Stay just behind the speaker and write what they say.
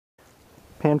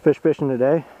Panfish fishing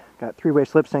today. Got 3-way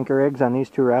slip sinker rigs on these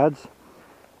 2 rods.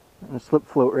 And a slip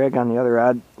float rig on the other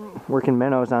rod. Working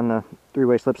minnows on the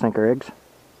 3-way slip sinker rigs.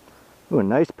 Ooh, a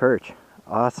nice perch.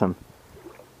 Awesome.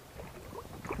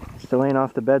 Still ain't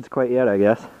off the beds quite yet, I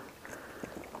guess.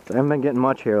 I haven't been getting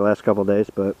much here the last couple days,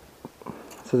 but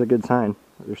this is a good sign.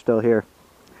 They're still here.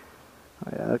 Oh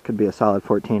yeah, that could be a solid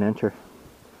 14-incher.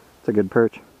 It's a good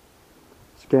perch.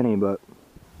 Skinny, but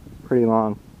pretty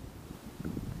long.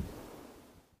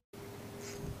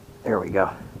 There we go.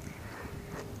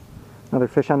 Another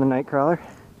fish on the night crawler.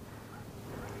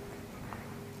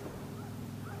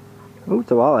 Ooh,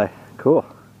 it's a walleye. Cool.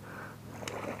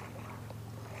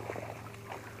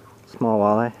 Small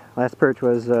walleye. Last perch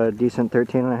was a decent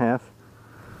 13.5.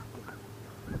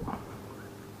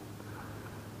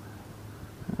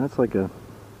 That's like a,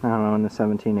 I don't know, in the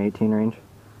 17, 18 range.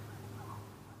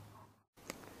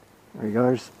 There you go,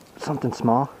 there's something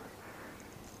small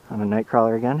on a night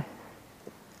crawler again.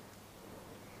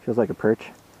 Feels like a perch.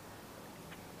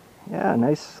 Yeah,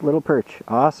 nice little perch.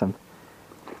 Awesome.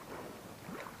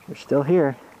 They're still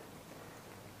here.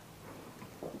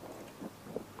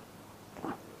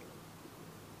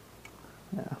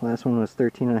 Yeah, last one was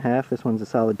 13.5. This one's a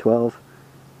solid 12.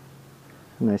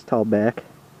 Nice tall back.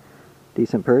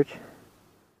 Decent perch.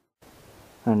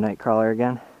 On a night crawler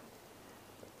again.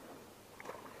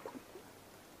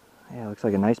 Yeah, looks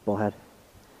like a nice bullhead.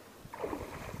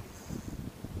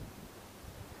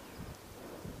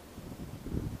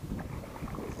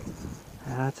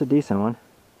 That's a decent one.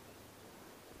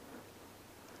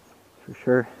 For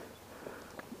sure.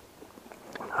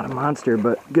 Not a monster,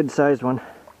 but good sized one.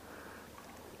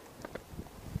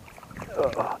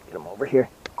 Oh, get him over here.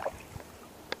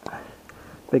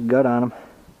 Big gut on him.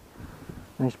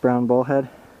 Nice brown bullhead.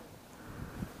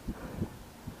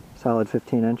 Solid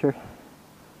 15-incher.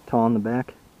 Tall in the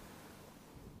back.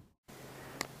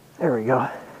 There we go.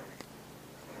 I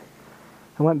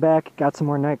went back, got some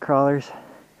more night crawlers.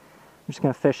 I'm just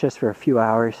going to fish this for a few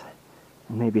hours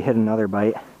and maybe hit another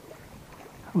bite.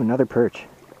 Oh, another perch.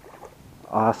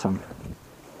 Awesome.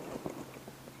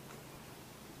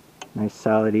 Nice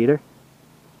solid eater.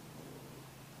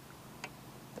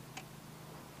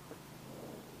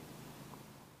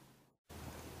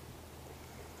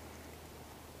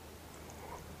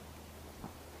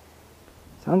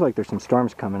 Sounds like there's some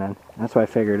storms coming in. That's why I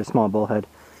figured a small bullhead.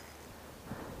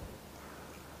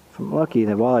 If I'm lucky,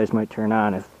 the walleyes might turn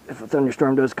on if a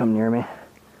thunderstorm does come near me.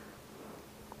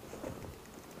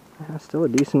 Yeah, still a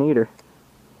decent eater.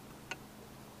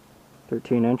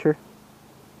 13-incher.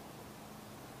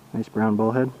 Nice brown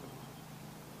bullhead.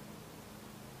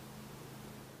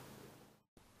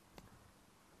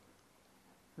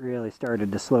 Really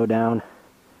started to slow down.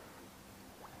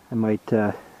 I might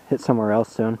hit somewhere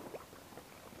else soon.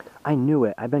 I knew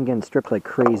it. I've been getting stripped like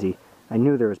crazy. I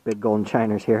knew there was big golden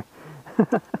shiners here.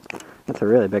 That's a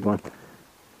really big one.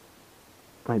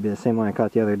 Might be the same one I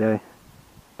caught the other day.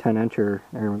 10-incher,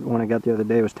 or one I got the other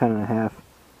day was 10.5.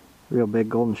 Real big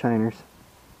golden shiners.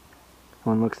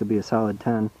 One looks to be a solid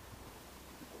 10.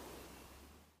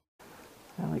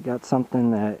 Well, I got something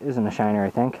that isn't a shiner,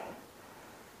 I think.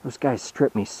 Those guys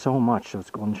strip me so much, those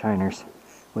golden shiners,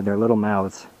 with their little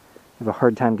mouths. I have a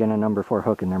hard time getting a number 4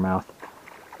 hook in their mouth.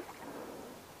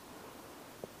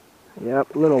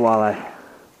 Yep, little walleye.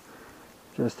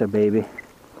 Just a baby.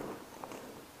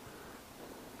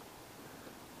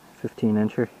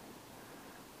 15-incher.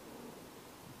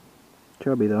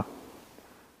 Chubby though.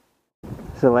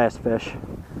 This is the last fish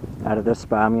out of this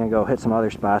spot. I'm gonna go hit some other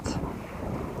spots,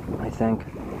 I think.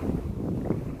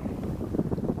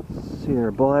 It's either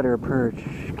a bullhead or a perch.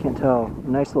 Can't tell.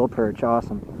 Nice little perch.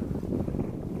 Awesome.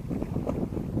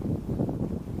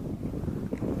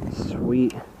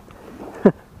 Sweet.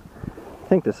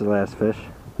 I think this is the last fish.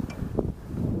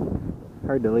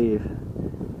 Hard to leave.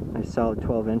 Nice solid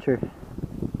 12-incher.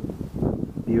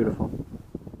 Beautiful.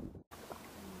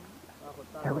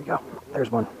 There we go. There's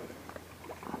one.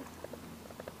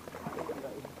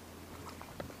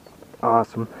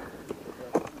 Awesome.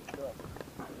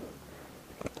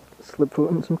 Slip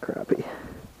foot and some crappie.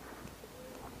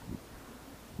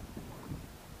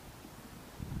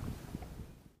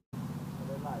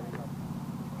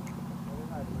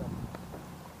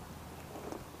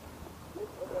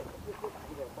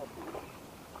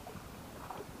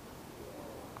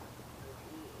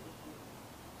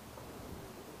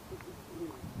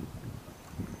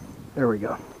 There we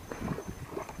go.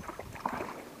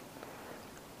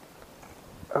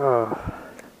 Oh,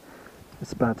 this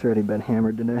spot's already been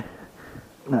hammered today.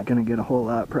 Not gonna get a whole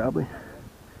lot probably.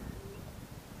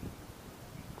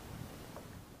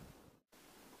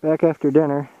 Back after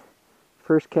dinner,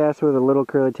 First cast with a little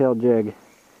curly-tailed jig.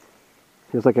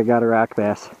 Feels like I got a rock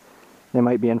bass. They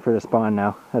might be in for the spawn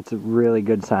now. That's a really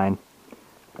good sign.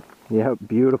 Yep,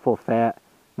 beautiful fat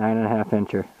 9.5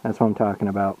 incher. That's what I'm talking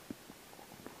about.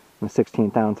 A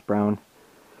 16th ounce brown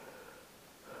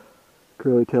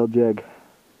curly-tailed jig.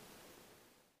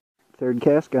 Third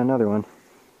cast, got another one.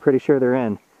 Pretty sure they're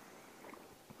in.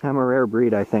 I'm a rare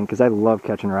breed, I think, because I love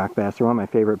catching rock bass. They're one of my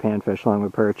favorite panfish along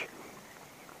with perch.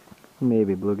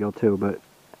 Maybe bluegill too, but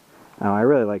I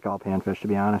really like all panfish, to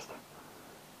be honest.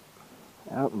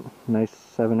 Oh, nice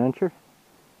 7 incher.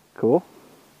 Cool.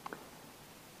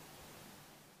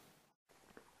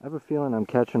 I have a feeling I'm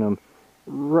catching them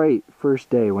right first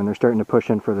day when they're starting to push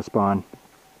in for the spawn.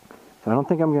 So I don't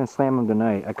think I'm going to slam them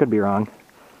tonight. I could be wrong.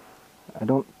 I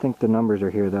don't think the numbers are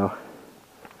here though.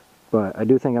 But I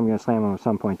do think I'm going to slam them at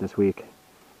some point this week.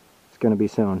 It's going to be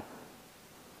soon.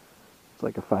 It's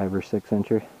like a 5 or 6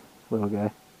 incher. Little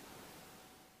guy.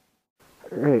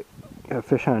 Alright, got a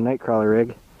fish on a night crawler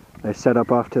rig. I set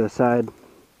up off to the side.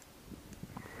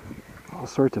 All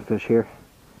sorts of fish here.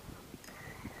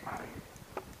 I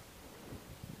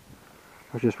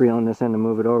was just reeling this in to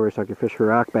move it over so I could fish for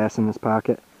rock bass in this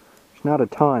pocket. There's not a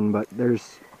ton, but they're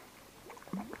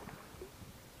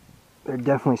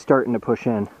definitely starting to push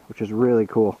in, which is really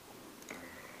cool.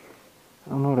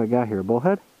 I don't know what I got here.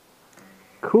 Bullhead?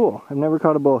 Cool. I've never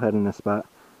caught a bullhead in this spot.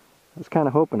 I was kind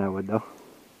of hoping I would, though.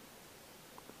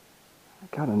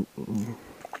 I got a...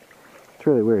 It's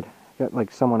really weird. I got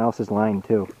like someone else's line,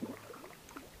 too.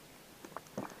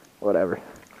 Whatever.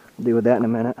 I'll deal with that in a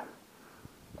minute.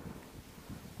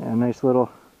 Yeah, nice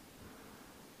little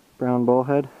brown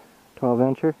bullhead. 12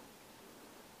 incher.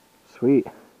 Sweet.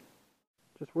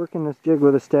 Just working this jig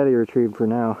with a steady retrieve for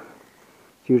now.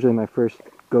 It's usually my first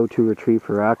go-to retrieve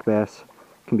for rock bass.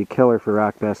 It can be killer for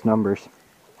rock bass numbers.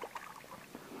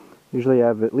 Usually I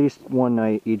have at least one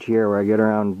night each year where I get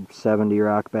around 70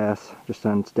 rock bass just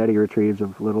on steady retrieves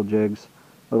of little jigs,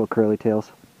 little curly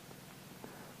tails.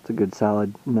 It's a good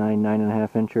solid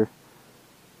 9.5 incher,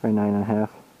 probably 9.5.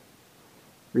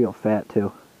 Real fat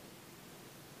too.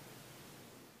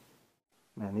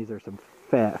 Man, these are some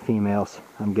fat females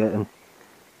I'm getting.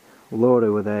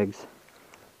 Loaded with eggs.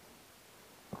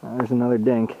 There's another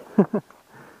dink.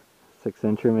 6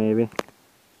 incher maybe.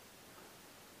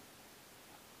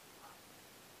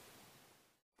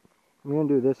 I'm going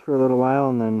to do this for a little while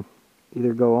and then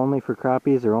either go only for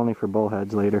crappies or only for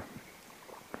bullheads later.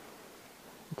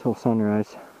 Until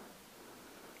sunrise.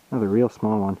 Another real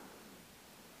small one.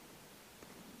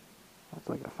 That's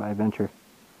like a 5 incher.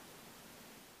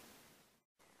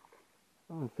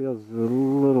 That one feels a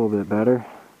little bit better.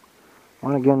 I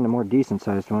want to get into more decent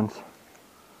sized ones.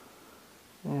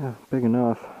 Yeah, big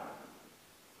enough.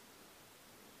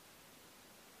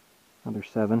 Another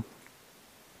 7.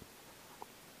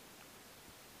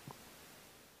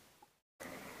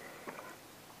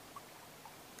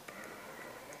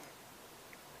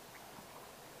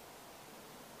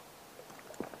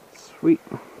 Sweet.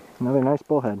 Another nice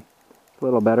bullhead. A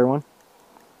little better one.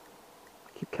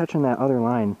 I keep catching that other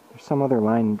line. There's some other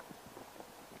line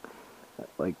that,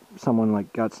 like someone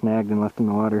like got snagged and left in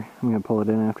the water. I'm going to pull it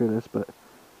in after this, but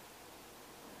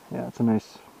yeah, it's a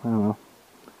nice, I don't know,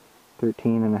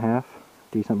 13.5.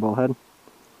 Decent bullhead.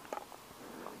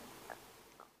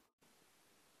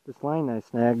 This line I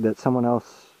snagged that someone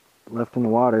else left in the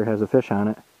water has a fish on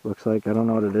it. Looks like. I don't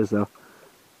know what it is though.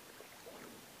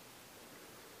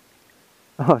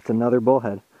 Oh, it's another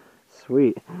bullhead.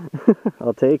 Sweet.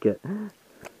 I'll take it.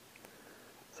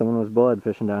 Someone was bullhead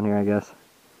fishing down here, I guess.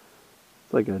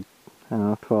 It's like a, I don't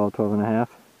know, 12, 12.5.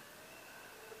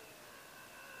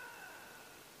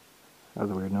 That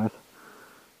was a weird noise.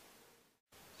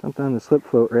 Something on the slip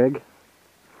float rig.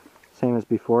 Same as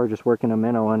before, just working a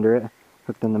minnow under it.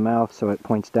 Hooked in the mouth so it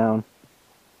points down.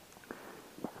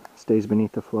 Stays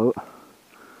beneath the float.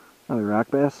 Another rock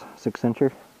bass, 6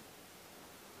 incher.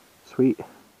 Sweet. There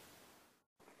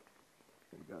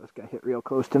we go, this guy hit real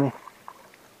close to me.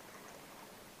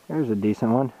 There's a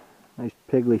decent one. Nice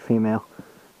piggly female.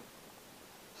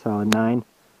 Solid 9.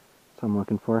 That's what I'm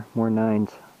looking for. More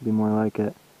 9s. Be more like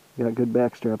it. Got good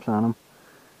back straps on them.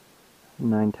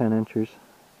 9, 10 inchers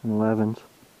and 11s.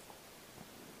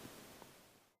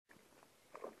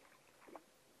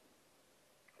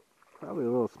 Probably a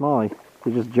little smallie.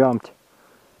 He just jumped.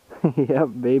 Yep,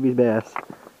 baby bass.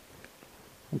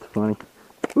 That's funny.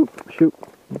 Oop, shoot.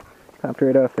 Popped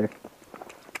right off there.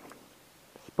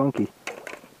 Spunky.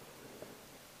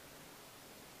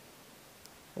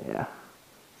 Yeah.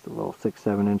 It's a little 6,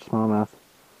 7 inch smallmouth.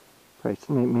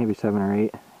 Probably maybe 7 or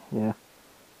 8. Yeah.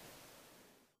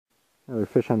 Another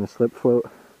fish on the slip float.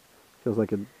 Feels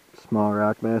like a small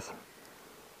rock bass.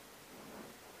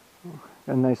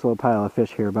 Got a nice little pile of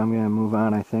fish here, but I'm going to move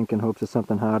on, I think, in hopes of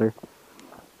something hotter.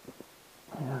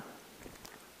 Yeah,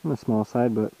 on the small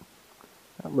side, but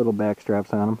got little back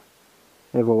straps on them.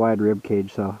 They have a wide rib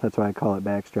cage, so that's why I call it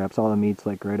back straps. All the meat's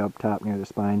like right up top near the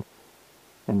spine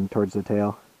and towards the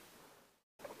tail.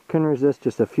 Couldn't resist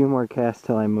just a few more casts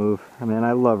till I move. I mean,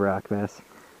 I love rock bass.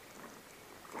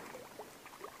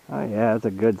 Oh yeah, that's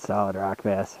a good solid rock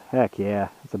bass. Heck yeah,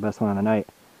 that's the best one of the night.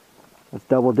 That's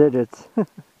double digits.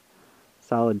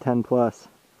 Solid 10 plus.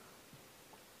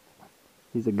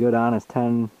 He's a good honest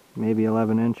 10, maybe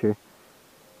 11 incher.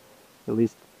 At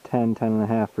least 10, 10 and a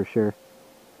half for sure.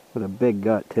 With a big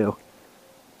gut too.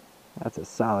 That's a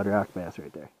solid rock bass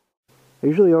right there. I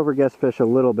usually overguess fish a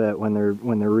little bit when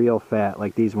they're real fat,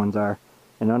 like these ones are,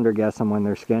 and underguess them when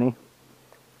they're skinny.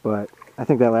 But I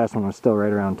think that last one was still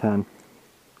right around 10.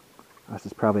 This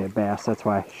is probably a bass, that's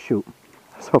why. Shoot.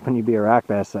 I was hoping you'd be a rock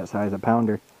bass that size, a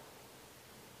pounder.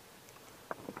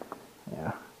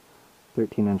 Yeah,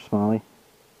 13-inch smallie.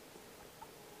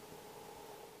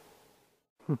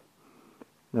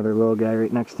 Another little guy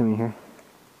right next to me here.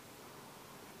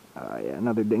 Yeah,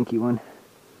 another dinky one.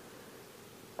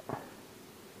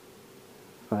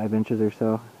 5 inches or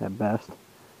so at best.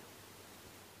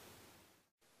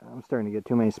 I'm starting to get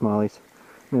too many smallies.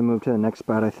 I'm going to move to the next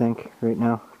spot, I think, right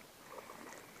now.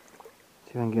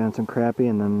 See if I can get on some crappie,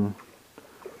 and then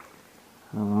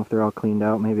I don't know if they're all cleaned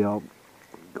out. Maybe I'll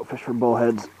go fish for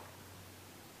bullheads.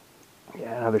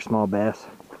 Yeah, another small bass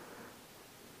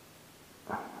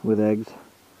with eggs.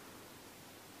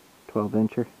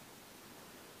 12-incher.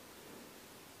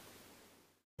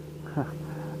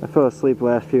 I fell asleep the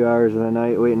last few hours of the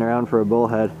night waiting around for a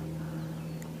bullhead.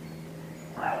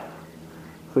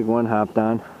 Looks like one hopped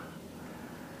on.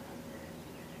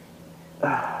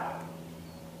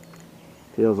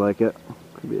 Feels like it.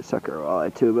 Could be a sucker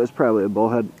walleye too, but it's probably a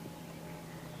bullhead.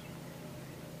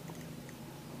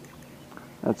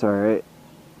 That's alright.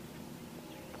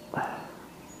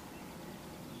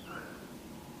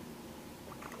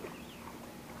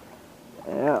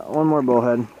 Yeah, one more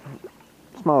bullhead.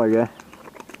 Smaller guy.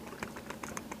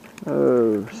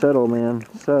 Oh, settle, man.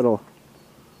 Settle.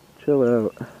 Chill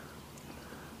out.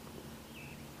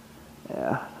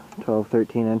 Yeah, 12,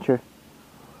 13-incher.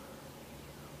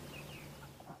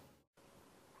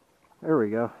 There we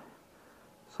go.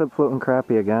 Slip floating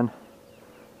crappie again.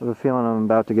 I have a feeling I'm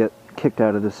about to get kicked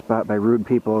out of this spot by rude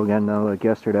people again, though, like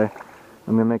yesterday.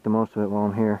 I'm going to make the most of it while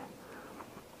I'm here.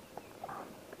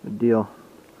 Good deal.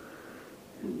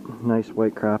 Nice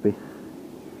white crappie.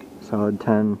 Solid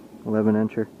 10,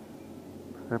 11-incher.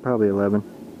 Probably 11.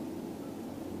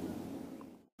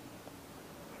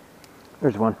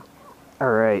 There's one.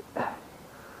 Alright.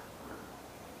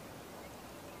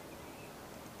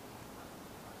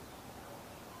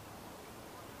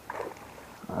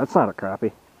 That's not a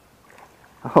crappie.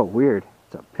 Oh, weird.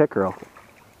 It's a pickerel.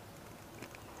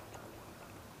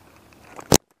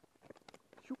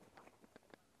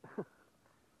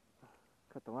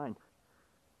 Cut the line.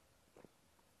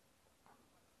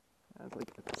 That's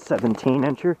like a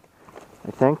 17-incher,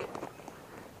 I think.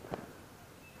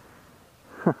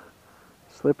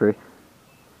 Slippery.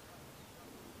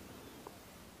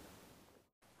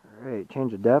 Alright,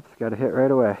 change of depth. Got a hit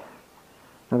right away.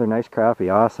 Another nice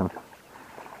crappie. Awesome.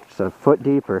 Just a foot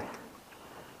deeper.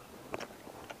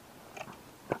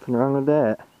 Nothing wrong with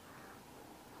that.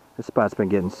 This spot's been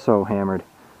getting so hammered.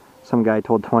 Some guy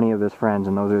told 20 of his friends,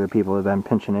 and those are the people that have been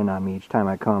pinching in on me each time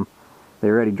I come. They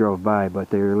already drove by, but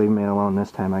they're leaving me alone this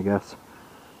time, I guess.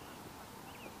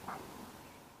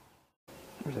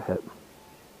 There's a hit.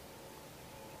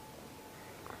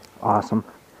 Awesome.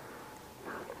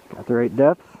 Got the right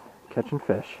depth, catching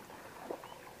fish.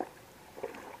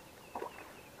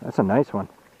 That's a nice one.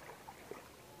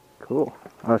 Cool.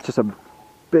 Oh, it's just a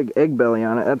big egg belly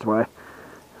on it, that's why.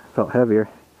 Felt heavier.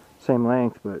 Same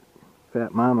length, but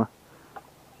fat mama.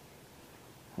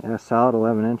 Yeah, solid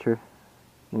 11-incher.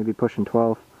 Maybe pushing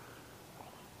 12.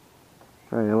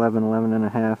 Probably 11, 11 and a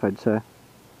half, I'd say.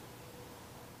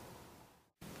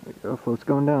 There you go, float's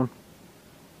going down.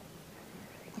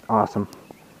 Awesome.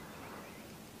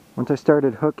 Once I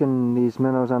started hooking these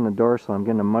minnows on the dorsal, I'm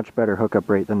getting a much better hookup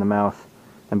rate than the mouth.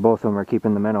 And both of them are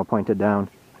keeping the minnow pointed down.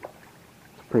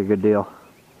 It's a pretty good deal.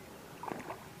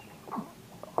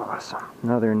 Awesome.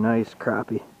 Another nice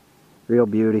crappie. Real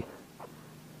beauty.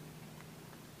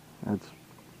 That's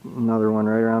another one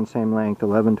right around the same length,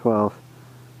 11, 12.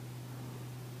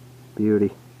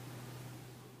 Beauty.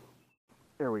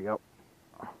 There we go.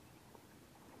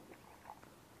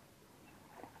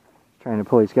 Trying to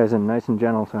pull these guys in nice and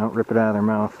gentle so I don't rip it out of their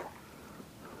mouth.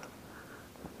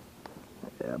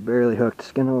 Yeah, barely hooked,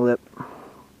 skin of the lip.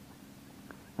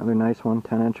 Another nice one,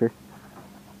 10-incher.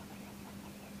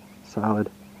 Solid.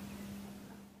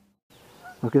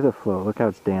 Look at the flow, look how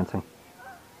it's dancing.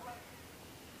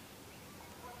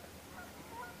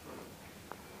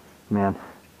 Man,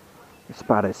 this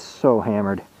spot is so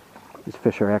hammered. These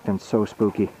fish are acting so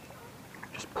spooky.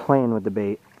 Just playing with the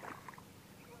bait.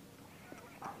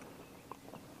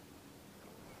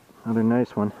 Another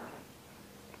nice one.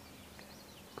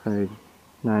 Probably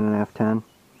 9.5, 10.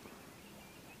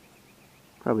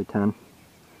 Probably 10.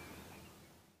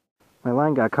 My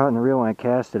line got caught in the reel when I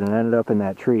cast it and ended up in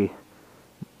that tree.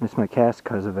 Missed my cast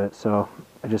because of it, so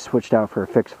I just switched out for a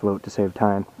fixed float to save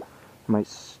time. I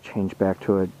might change back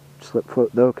to a slip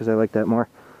float though, because I like that more.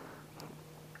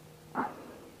 On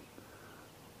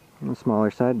the smaller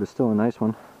side, but still a nice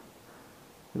one.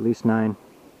 At least 9.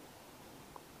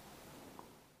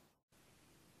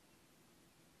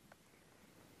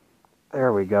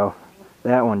 There we go.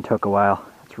 That one took a while.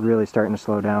 It's really starting to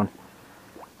slow down.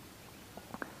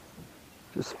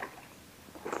 Just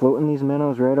floating these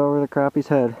minnows right over the crappie's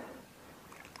head.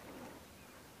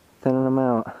 Thinning them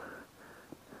out.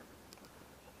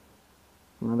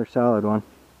 Another solid one.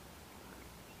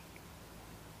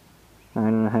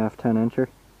 9.5, 10-incher.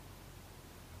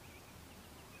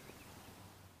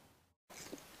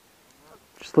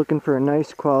 Just looking for a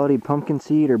nice quality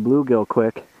pumpkinseed or bluegill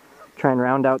quick. Try and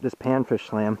round out this panfish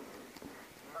slam.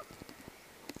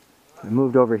 I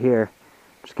moved over here.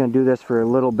 I'm just going to do this for a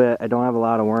little bit. I don't have a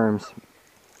lot of worms.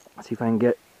 See if I can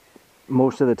get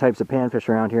most of the types of panfish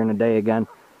around here in a day again.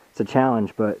 It's a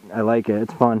challenge, but I like it.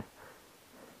 It's fun.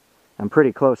 I'm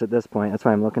pretty close at this point. That's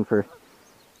why I'm looking for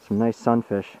some nice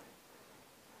sunfish.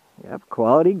 Yep,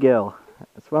 quality gill.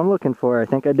 That's what I'm looking for. I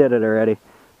think I did it already.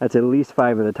 That's at least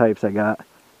 5 of the types I got.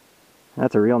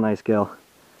 That's a real nice gill.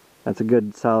 That's a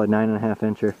good solid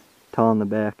 9.5-incher, tall in the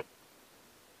back.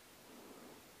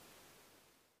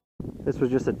 This was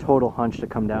just a total hunch to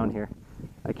come down here.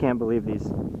 I can't believe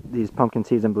these pumpkin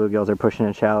seeds and bluegills are pushing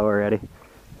in shallow already.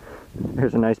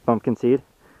 There's a nice pumpkin seed.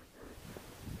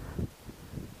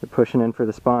 They're pushing in for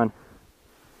the spawn.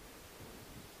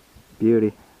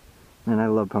 Beauty. Man, I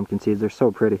love pumpkin seeds. They're so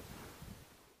pretty.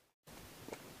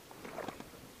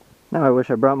 Now I wish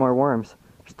I brought more worms.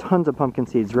 There's tons of pumpkin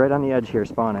seeds right on the edge here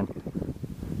spawning.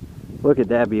 Look at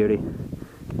that beauty.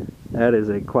 That is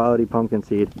a quality pumpkin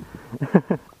seed.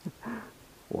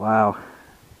 Wow.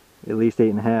 At least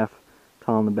 8.5.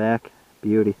 Tall in the back.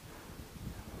 Beauty.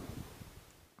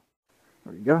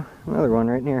 There we go. Another one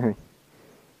right near here.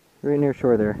 Right near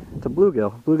shore there. It's a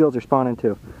bluegill. Bluegills are spawning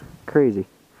too. Crazy.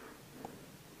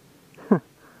 It's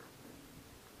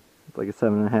like a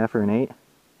 7.5 or an 8.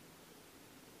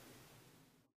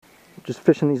 Just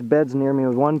fishing these beds near me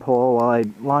with one pole while I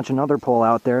launch another pole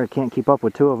out there. I can't keep up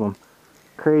with 2 of them.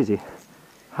 Crazy.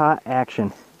 Hot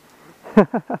action.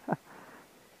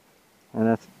 And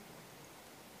that's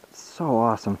so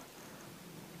awesome.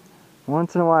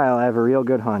 Once in a while I have a real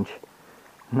good hunch.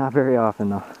 Not very often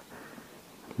though.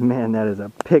 Man, that is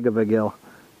a pig of a gill.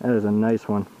 That is a nice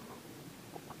one.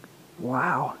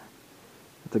 Wow.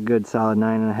 That's a good solid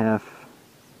 9.5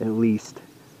 at least.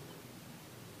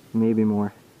 Maybe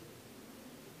more.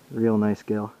 Real nice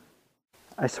gill.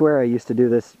 I swear I used to do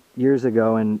this years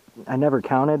ago and I never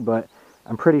counted, but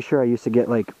I'm pretty sure I used to get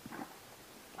like,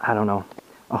 I don't know,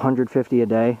 150 a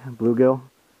day bluegill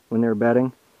when they were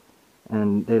bedding,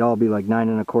 and they'd all be like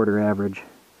 9.25 average.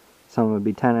 Some would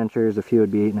be 10-inchers, a few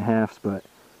would be 8.5s, but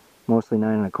mostly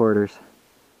 9.25.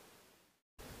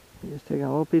 Just taking a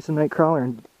little piece of night crawler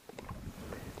and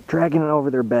dragging it over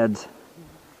their beds.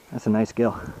 That's a nice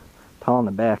gill. Tall in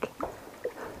the back.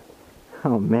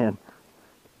 Oh man,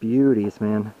 beauties,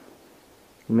 man.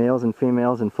 Males and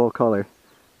females in full color.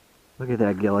 Look at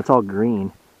that gill, it's all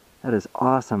green. That is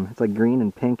awesome. It's like green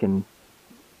and pink and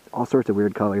all sorts of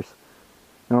weird colors.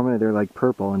 Normally they're like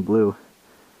purple and blue.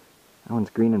 That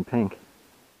one's green and pink.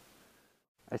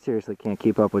 I seriously can't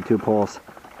keep up with 2 poles.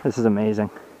 This is amazing.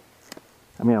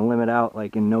 I'm gonna limit out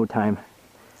like in no time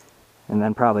and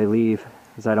then probably leave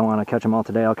because I don't want to catch them all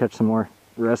today. I'll catch some more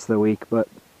the rest of the week, but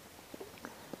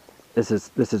this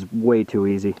is way too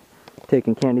easy.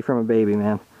 Taking candy from a baby,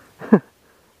 man.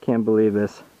 Can't believe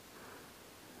this.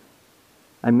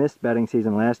 I missed bedding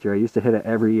season last year. I used to hit it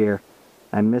every year.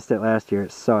 I missed it last year.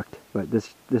 It sucked, but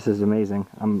this is amazing.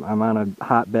 I'm on a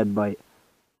hot bed bite.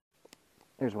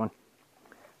 There's one.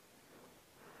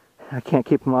 I can't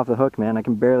keep them off the hook, man. I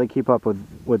can barely keep up with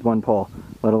 1 pole,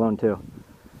 let alone 2.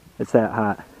 It's that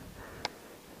hot.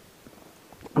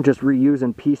 I'm just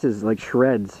reusing pieces like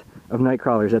shreds of night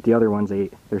crawlers that the other ones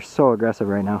ate. They're so aggressive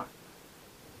right now.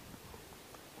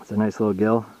 It's a nice little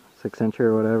gill, 6-incher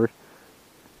or whatever.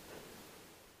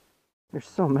 There's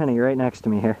so many right next to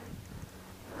me here.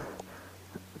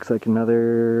 Looks like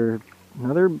another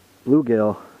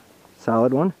bluegill.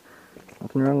 Solid one.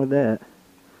 Nothing wrong with that.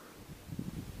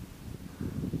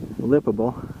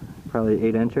 Lippable. Probably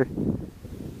 8-incher.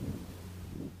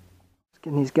 Just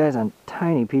getting these guys on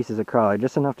tiny pieces of crawler,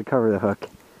 just enough to cover the hook.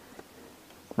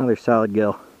 Another solid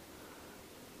gill.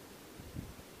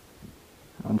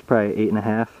 That one's probably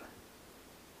 8.5.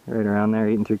 Right around there,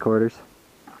 8 3/4.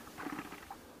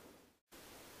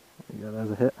 There you go, that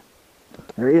was a hit.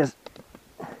 There he is.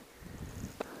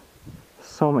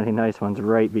 So many nice ones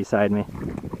right beside me.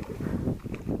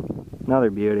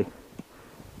 Another beauty.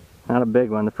 Not a big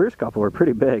one. The first couple were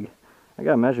pretty big. I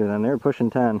gotta measure them. They were pushing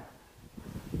 10.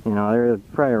 You know, they're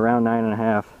probably around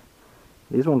 9.5.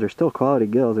 These ones are still quality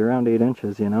gills, around 8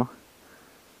 inches, you know.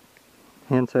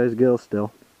 Hand-sized gills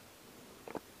still.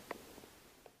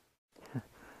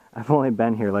 I've only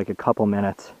been here like a couple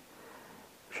minutes.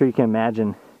 I'm sure you can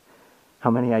imagine how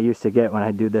many I used to get when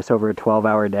I do this over a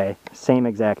 12-hour day. Same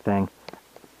exact thing.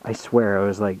 I swear it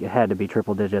was like, it had to be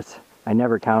triple digits. I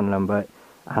never counted them, but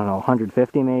I don't know,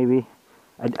 150 maybe?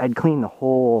 I'd clean the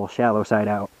whole shallow side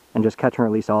out and just catch and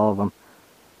release all of them.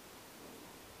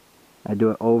 I'd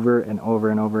do it over and over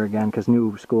and over again because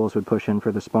new schools would push in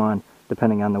for the spawn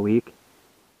depending on the week.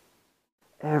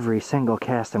 Every single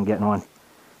cast I'm getting one.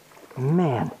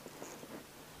 Man,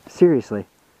 seriously,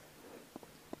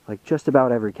 like just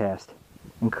about every cast.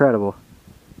 Incredible.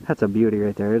 That's a beauty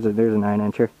right there. There's a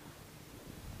 9-incher.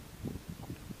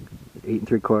 8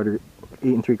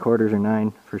 3/4 or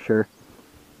 9 for sure.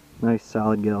 Nice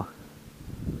solid gill.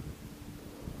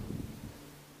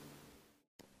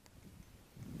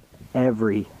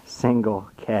 Every single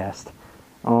cast.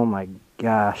 Oh my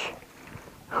gosh.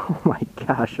 Oh my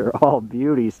gosh, they're all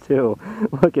beauties too.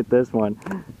 Look at this one.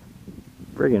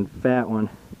 Friggin' fat one.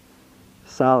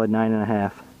 Solid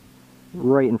 9.5.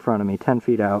 Right in front of me, 10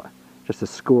 feet out. Just a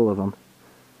school of them.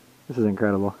 This is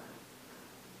incredible.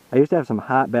 I used to have some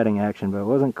hot bedding action, but it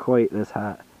wasn't quite this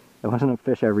hot. It wasn't a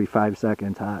fish every 5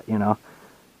 seconds hot, you know.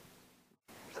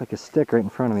 It's like a stick right in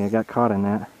front of me. I got caught in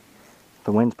that.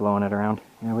 The wind's blowing it around.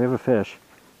 Yeah, we have a fish.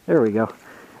 There we go.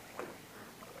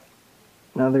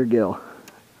 Another gill.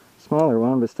 Smaller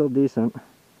one, but still decent.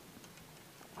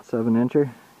 7-incher,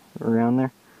 around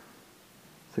there.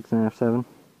 6.5, 7.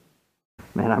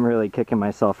 Man, I'm really kicking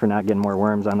myself for not getting more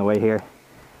worms on the way here.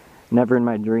 Never in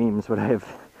my dreams would I have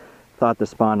thought the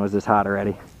spawn was this hot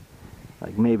already.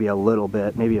 Like maybe a little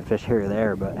bit, maybe a fish here or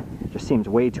there, but it just seems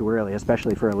way too early,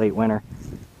 especially for a late winter.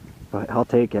 But I'll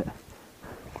take it.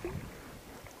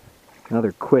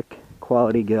 Another quick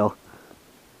quality gill.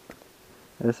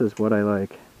 This is what I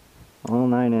like. All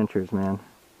 9 inchers, man.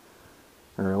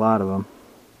 Or a lot of them.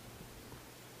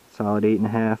 Solid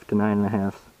 8.5 to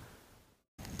 9.5.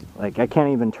 Like I can't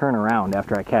even turn around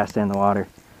after I cast in the water.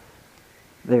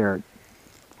 They are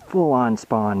full on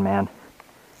spawn, man.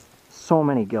 So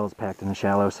many gills packed in the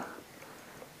shallows.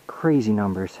 Crazy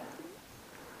numbers.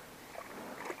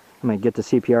 I might get to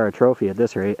CPR a trophy at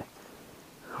this rate.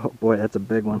 Oh boy, that's a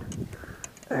big one.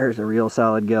 There's a real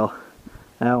solid gill.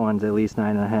 That one's at least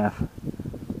 9.5.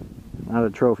 Not a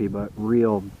trophy, but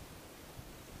real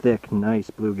thick, nice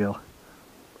bluegill.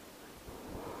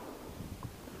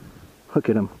 Look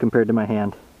at him compared to my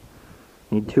hand.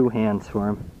 Need 2 hands for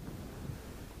him.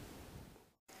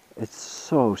 It's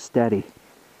so steady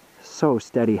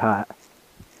hot.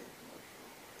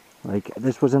 Like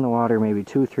this was in the water maybe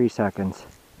 2-3 seconds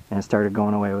and it started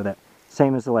going away with it.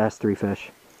 Same as the last 3 fish.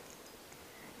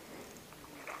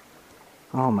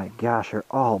 Oh my gosh, they're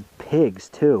all pigs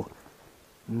too.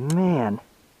 Man,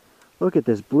 look at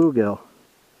this bluegill.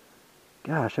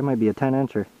 Gosh, that might be a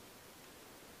 10-incher.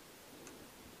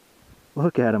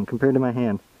 Look at him compared to my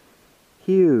hand.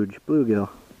 Huge bluegill.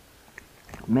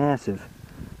 Massive.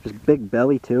 Just big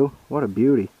belly too. What a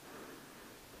beauty.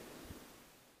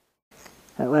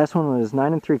 That last one was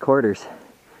 9 3/4.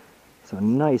 So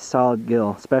nice solid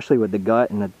gill, especially with the gut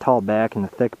and the tall back and the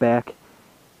thick back.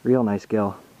 Real nice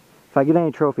gill. If I get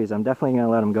any trophies, I'm definitely going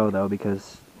to let them go though,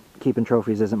 because keeping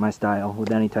trophies isn't my style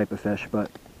with any type of fish, but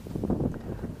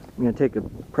I'm going to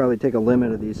probably take a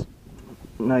limit of these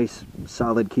nice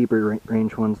solid keeper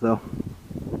range ones though.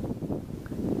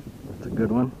 That's a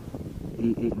good one.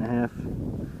 8.5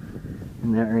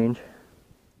 in that range.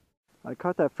 I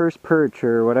caught that first perch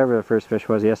or whatever the first fish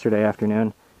was yesterday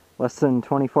afternoon, less than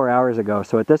 24 hours ago.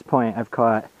 So at this point I've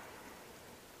caught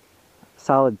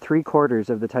solid 3/4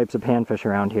 of the types of panfish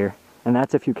around here. And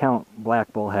that's if you count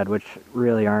black bullhead, which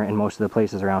really aren't in most of the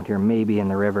places around here. Maybe in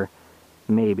the river,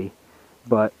 maybe.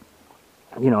 But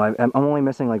you know, I'm only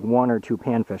missing like 1 or 2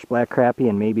 panfish, black crappie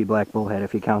and maybe black bullhead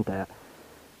if you count that.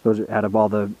 Those are out of all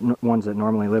the ones that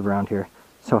normally live around here.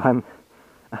 So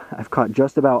I've caught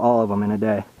just about all of them in a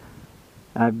day.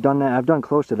 I've done that. I've done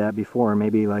close to that before,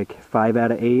 maybe like 5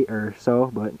 out of 8 or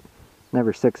so, but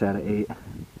never 6 out of 8.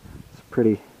 It's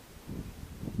pretty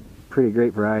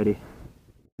great variety.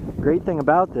 Great thing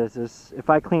about this is if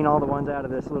I clean all the ones out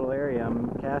of this little area I'm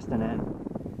casting in,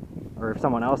 or if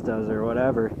someone else does or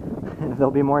whatever,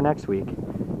 there'll be more next week,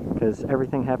 because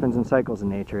everything happens in cycles in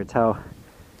nature. It's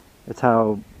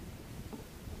how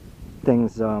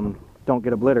things don't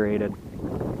get obliterated.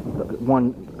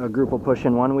 A group will push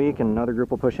in 1 week and another group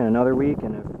will push in another week,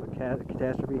 and if a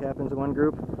catastrophe happens in one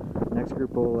group, the next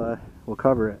group will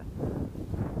cover it.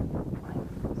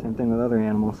 Same thing with other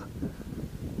animals.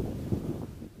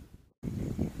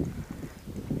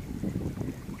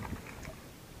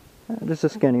 Just a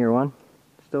skinnier one.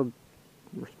 Still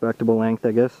respectable length,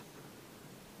 I guess.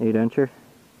 8-incher.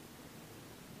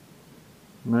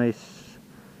 Nice,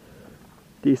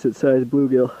 decent sized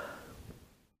bluegill.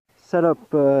 Set up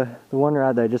the one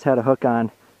rod that I just had a hook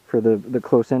on for the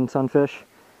close-in sunfish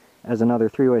as another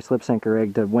 3-way slip sinker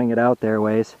rig to wing it out there a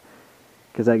ways.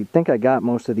 Because I think I got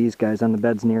most of these guys on the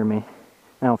beds near me.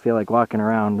 I don't feel like walking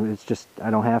around. It's just, I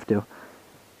don't have to.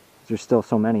 There's still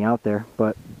so many out there,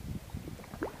 but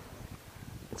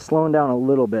it's slowing down a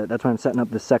little bit. That's why I'm setting up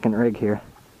the second rig here.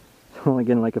 I'm only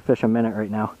getting like a fish a minute right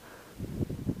now.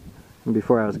 And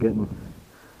before I was getting,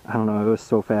 I don't know, it was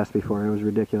so fast before, it was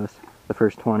ridiculous. The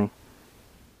first 20.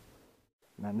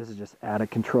 Man, this is just out of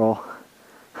control.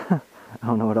 I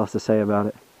don't know what else to say about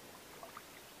it.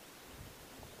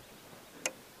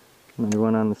 Another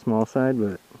one on the small side,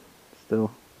 but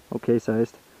still okay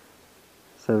sized.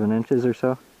 7 inches or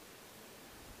so.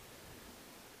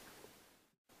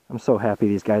 I'm so happy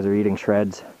these guys are eating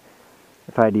shreds.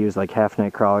 If I had to use like half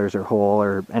night crawlers or whole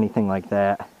or anything like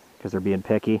that, because they're being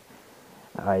picky,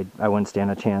 I wouldn't stand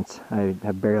a chance. I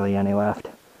have barely any left.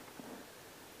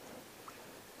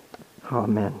 Oh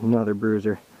man, another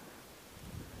bruiser.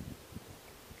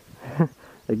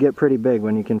 They get pretty big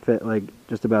when you can fit like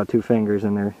just about 2 fingers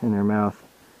in their mouth.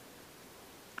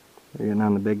 They're getting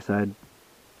on the big side.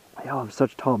 They all have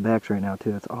such tall backs right now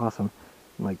too. It's awesome.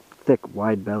 And, like thick,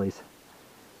 wide bellies.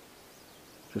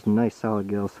 Just nice solid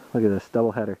gills. Look at this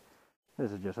double header.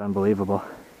 This is just unbelievable.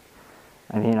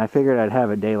 I mean, I figured I'd have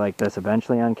a day like this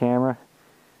eventually on camera.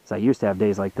 So I used to have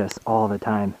days like this all the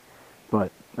time,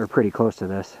 but or pretty close to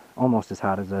this, almost as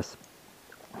hot as this.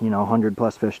 You know,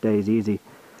 100+ fish days easy.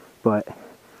 But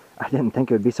I didn't think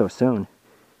it would be so soon.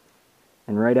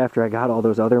 And right after I got all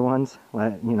those other ones,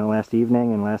 you know, last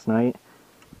evening and last night,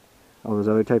 all those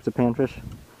other types of panfish,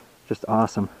 just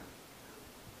awesome.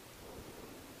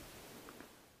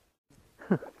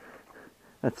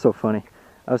 That's so funny.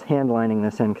 I was hand lining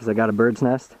this in because I got a bird's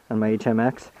nest on my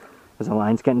HMX. As the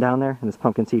line's getting down there, and this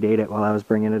pumpkinseed ate it while I was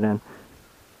bringing it in.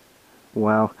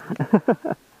 Wow.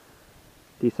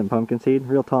 Decent pumpkinseed.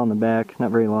 Real tall in the back. Not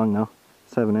very long though.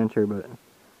 7-incher, but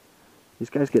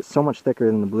these guys get so much thicker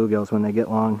than the bluegills when they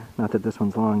get long. Not that this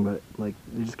one's long, but like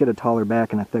they just get a taller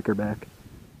back and a thicker back.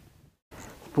 It's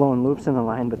blowing loops in the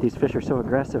line, but these fish are so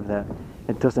aggressive that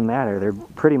it doesn't matter. They're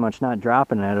pretty much not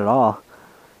dropping it at all.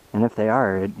 And if they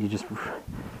are, you just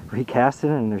recast it,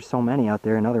 and there's so many out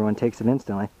there, another one takes it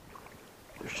instantly.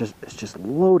 It's just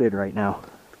loaded right now.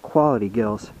 Quality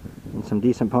gills and some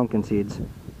decent pumpkin seeds.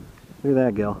 Look at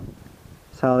that gill.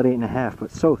 Solid 8.5,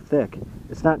 but so thick.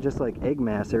 It's not just like egg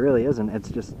mass, it really isn't. It's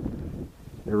just,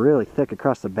 they're really thick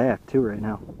across the back too right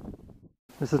now.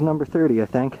 This is number 30, I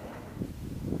think.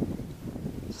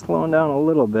 Slowing down a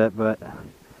little bit, but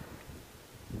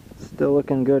still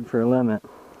looking good for a limit.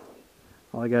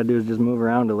 All I gotta do is just move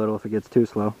around a little if it gets too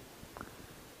slow.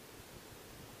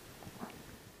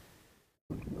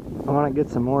 I want to get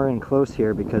some more in close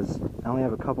here because I only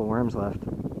have a couple worms left.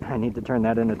 I need to turn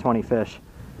that into 20 fish.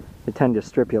 They tend to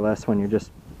strip you less when you're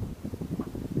just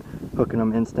hooking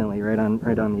them instantly right on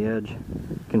the edge.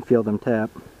 You can feel them tap.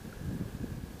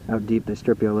 Out deep they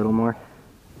strip you a little more.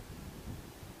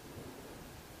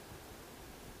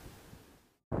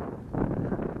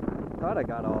 Thought I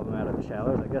got all of them out of the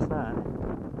shallows, I guess not.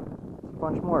 There's a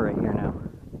bunch more right here now.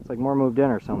 It's like more moved in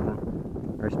or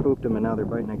something. Or I spooked them and now they're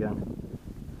biting again.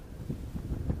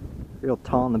 Real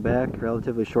tall in the back,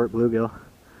 relatively short bluegill.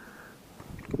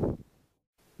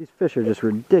 These fish are just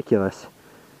ridiculous.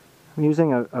 I'm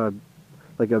using a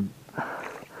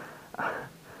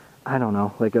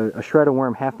shred of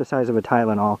worm half the size of a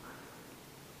Tylenol,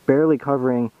 barely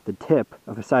covering the tip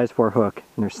of a size 4 hook,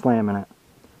 and they're slamming it.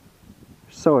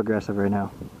 They're so aggressive right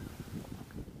now.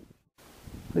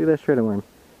 Look at that shred of worm.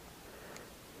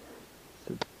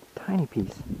 Tiny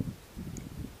piece.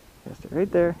 Cast it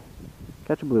right there.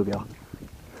 Catch a bluegill.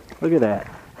 Look at that.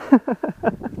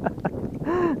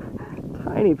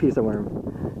 Tiny piece of worm.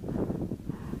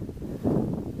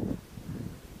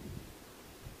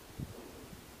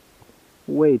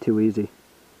 Way too easy.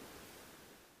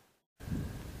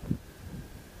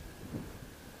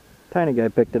 Tiny guy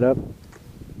picked it up.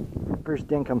 First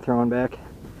dink I'm throwing back.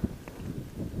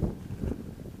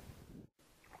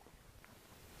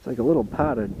 It's like a little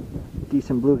pot of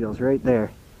decent bluegills right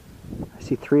there. I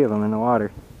see 3 of them in the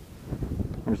water.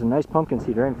 There's a nice pumpkin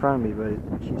seed right in front of me, but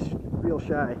she's real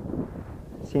shy.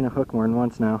 I've seen a hook more than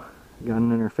once now.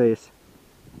 Gun in her face.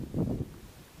 That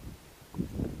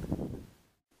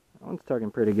one's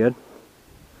tugging pretty good.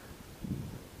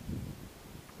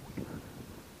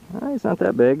 He's not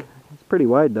that big. It's pretty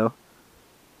wide though.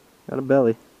 Got a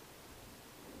belly.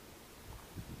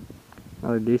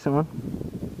 Another decent one.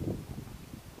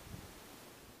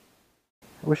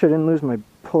 I wish I didn't lose my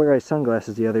polarized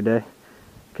sunglasses the other day.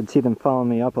 Could see them following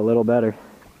me up a little better.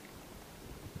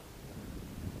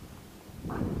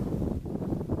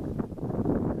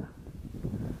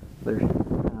 They're, I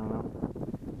don't know,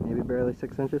 maybe barely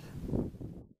 6 inches.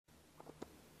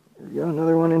 There we go,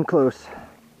 another one in close.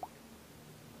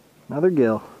 Another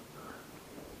gill.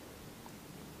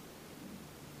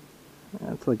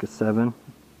 That's like a 7.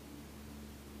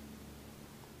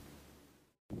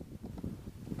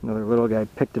 Another little guy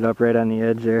picked it up right on the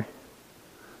edge there.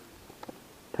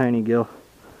 Tiny gill.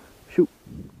 Shoot.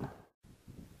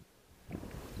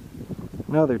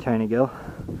 Another tiny gill.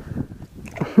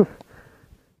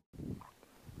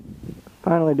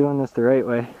 Finally doing this the right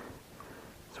way.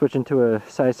 Switching to a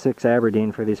size 6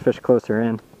 Aberdeen for these fish closer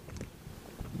in.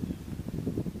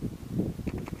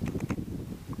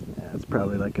 Yeah, it's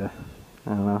probably like a,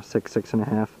 I don't know, 6,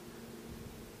 6.5.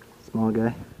 Small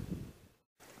guy.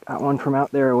 Got one from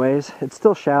out there a ways. It's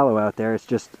still shallow out there, it's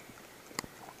just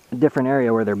a different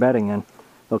area where they're bedding in.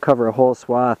 They'll cover a whole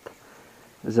swath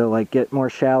as they'll like get more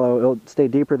shallow. It'll stay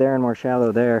deeper there and more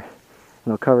shallow there.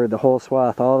 And they'll cover the whole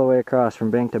swath all the way across from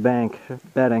bank to bank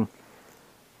bedding.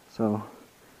 So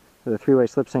with a 3-way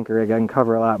slip sinker rig I can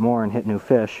cover a lot more and hit new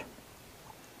fish.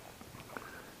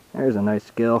 There's a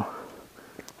nice gill.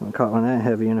 I haven't caught one that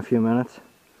heavy in a few minutes.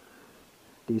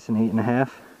 Decent 8.5.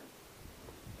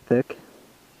 Thick.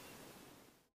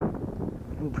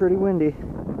 And pretty windy.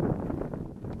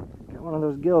 Got one of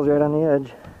those gills right on the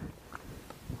edge.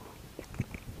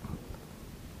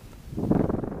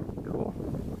 Cool.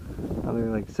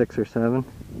 Another like 6 or 7.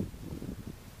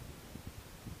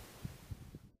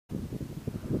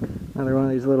 Another one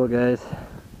of these little guys.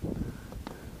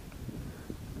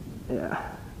 Yeah,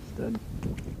 just a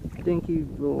dinky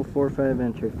little 4 or 5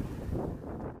 incher.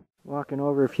 Walking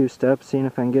over a few steps, seeing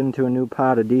if I can get into a new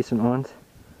pot of decent ones.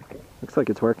 Looks like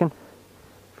it's working.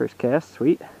 First cast,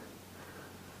 sweet.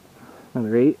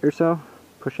 Another 8 or so,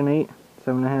 pushing 8,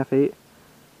 7.5, 8.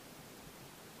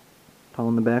 Tall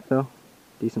in the back though,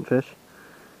 decent fish.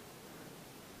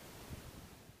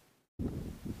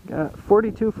 Got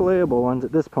 42 filletable ones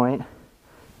at this point.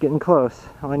 Getting close,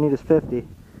 all I need is 50.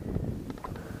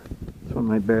 This one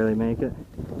might barely make it.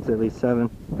 It's at least 7,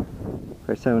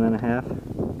 or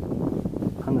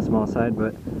 7.5. On the small side,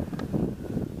 but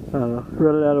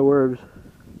running out of worms.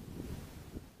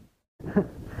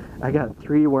 I got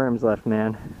 3 worms left,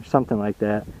 man, or something like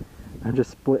that. I'm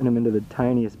just splitting them into the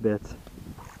tiniest bits.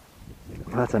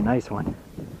 Oh, that's a nice one.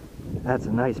 That's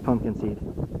a nice pumpkin seed.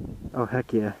 Oh,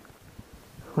 heck yeah.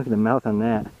 Look at the mouth on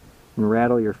that. And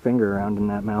rattle your finger around in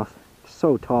that mouth. It's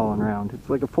so tall and round. It's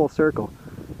like a full circle.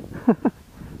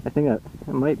 I think that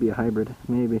it might be a hybrid,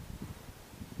 maybe.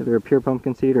 Either a pure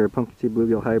pumpkin seed or a pumpkin seed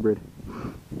bluegill hybrid.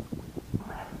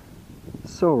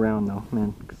 So round though,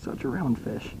 man. Such a round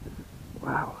fish.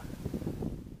 Wow.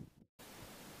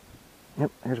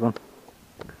 Yep, there's one.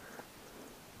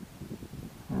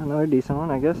 Another decent one,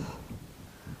 I guess.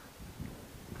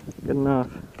 Good enough.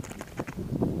 I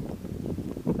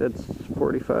think that's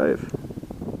 45,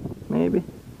 maybe.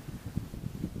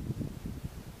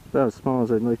 About as small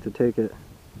as I'd like to take it,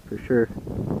 for sure.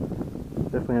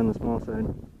 Definitely on the small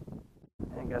side.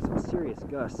 And got some serious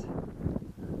gusts.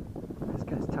 This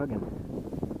guy's tugging.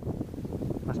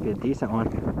 Must be a decent one.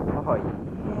 Oh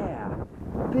yeah!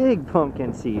 Big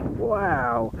pumpkin seed.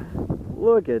 Wow!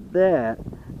 Look at that.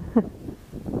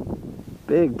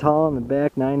 Big, tall in the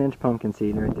back, 9-inch pumpkin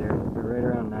seed right there. They're right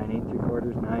around 9, 8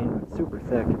 3/4, 9, but super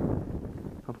thick.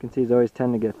 Pumpkin seeds always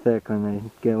tend to get thick when they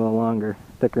get a little longer,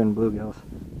 thicker than bluegills,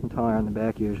 and taller on the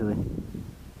back usually.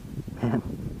 Man,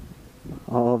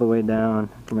 all the way down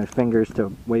from my fingers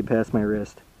to way past my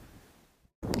wrist.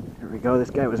 There we go,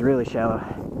 this guy was really shallow.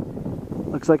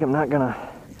 Looks like I'm not gonna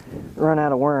run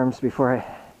out of worms before I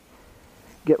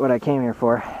get what I came here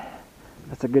for.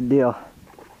 That's a good deal.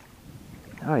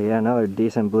 Oh yeah, another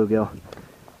decent bluegill.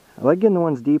 I like getting the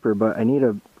ones deeper, but I need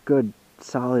a good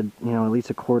solid, you know, at least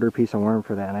a quarter piece of worm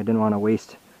for that, and I didn't want to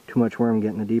waste too much worm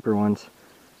getting the deeper ones.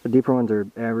 The deeper ones are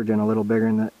averaging a little bigger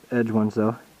than the edge ones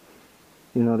though,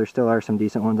 even though there still are some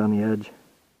decent ones on the edge.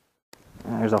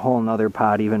 There's a whole nother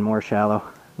pod even more shallow.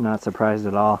 I'm not surprised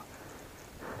at all,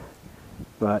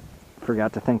 but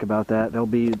forgot to think about that. They'll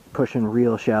be pushing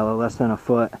real shallow, less than a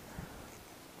foot.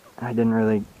 I didn't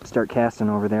really start casting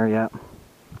over there yet.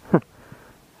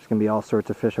 There's gonna be all sorts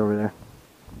of fish over there.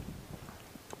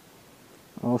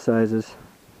 All sizes,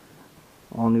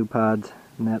 all new pods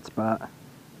in that spot.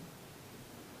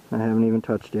 I haven't even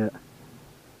touched yet.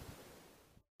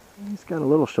 He's got a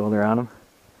little shoulder on him.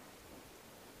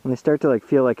 When they start to like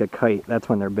feel like a kite, that's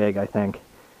when they're big, I think.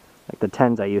 Like the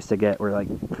 10s I used to get were like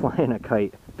flying a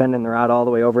kite, bending the rod all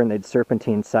the way over, and they'd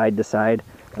serpentine side to side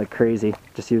like crazy.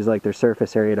 Just use like their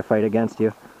surface area to fight against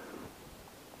you.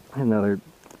 Another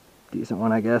decent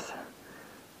one, I guess.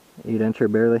 8-incher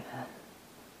barely.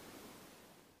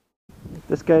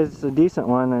 This guy's a decent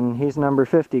one, and he's number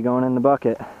 50 going in the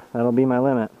bucket. That'll be my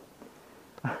limit.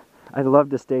 I'd love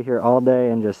to stay here all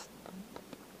day and just,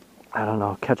 I don't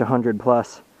know, catch 100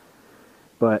 plus.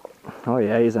 But, oh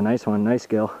yeah, he's a nice one, nice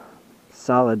gill.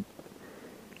 Solid,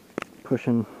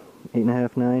 pushing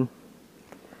 8.5, 9.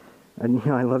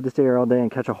 I'd love to stay here all day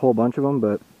and catch a whole bunch of them,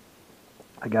 but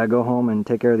I gotta go home and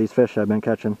take care of these fish I've been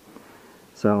catching.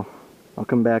 So, I'll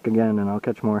come back again and I'll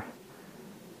catch more.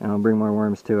 And I'll bring more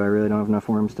worms too. I really don't have enough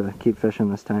worms to keep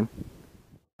fishing this time.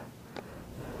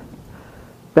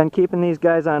 Been keeping these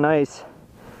guys on ice.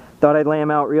 Thought I'd lay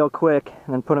them out real quick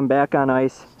and then put them back on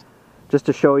ice just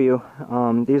to show you.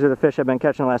 These are the fish I've been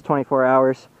catching the last 24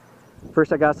 hours.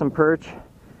 First I got some perch,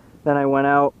 then I went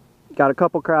out, got a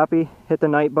couple crappie, hit the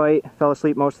night bite, fell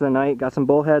asleep most of the night, got some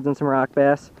bullheads and some rock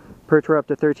bass. Perch were up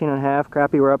to 13.5,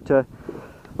 crappie were up to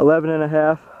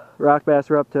 11.5, rock bass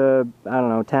were up to, I don't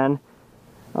know, 10.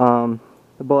 The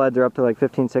bullheads are up to like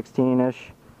 15,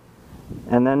 16-ish.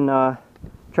 And then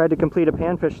tried to complete a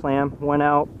panfish slam, went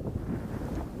out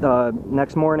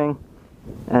next morning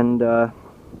and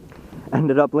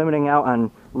ended up limiting out on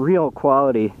real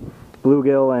quality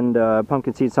bluegill and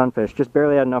pumpkinseed sunfish. Just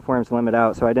barely had enough worms to limit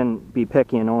out, so I didn't be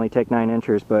picky and only take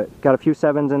 9-inchers, but got a few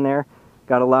 7s in there,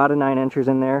 got a lot of 9-inchers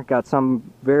in there, got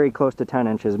some very close to 10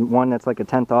 inches, one that's like a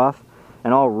 1/10 off,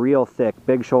 and all real thick,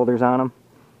 big shoulders on them.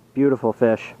 Beautiful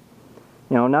fish.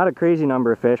 You know, not a crazy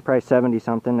number of fish, probably 70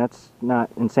 something. That's not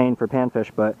insane for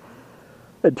panfish, but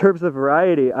in terms of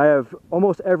variety, I have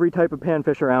almost every type of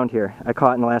panfish around here I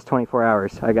caught in the last 24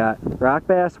 hours. I got rock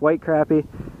bass, white crappie,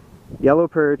 yellow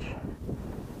perch,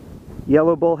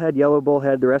 yellow bullhead,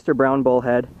 the rest are brown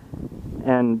bullhead,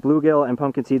 and bluegill and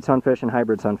pumpkinseed sunfish and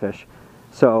hybrid sunfish.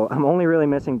 So I'm only really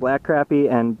missing black crappie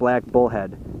and black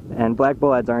bullhead, and black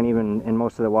bullheads aren't even in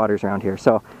most of the waters around here.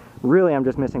 So really I'm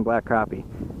just missing black crappie.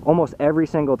 Almost every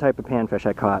single type of panfish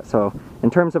I caught. So in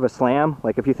terms of a slam,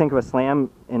 like if you think of a slam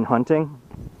in hunting,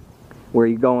 where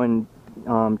you go and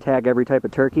tag every type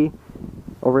of turkey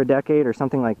over a decade or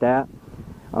something like that,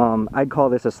 I'd call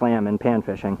this a slam in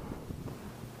panfishing.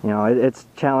 You know, it's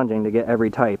challenging to get every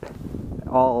type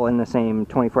all in the same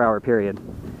 24-hour period.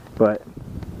 But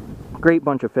great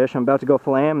bunch of fish. I'm about to go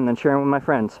fillet them and then share them with my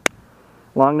friends.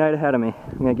 Long night ahead of me.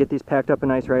 I'm going to get these packed up in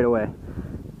ice right away.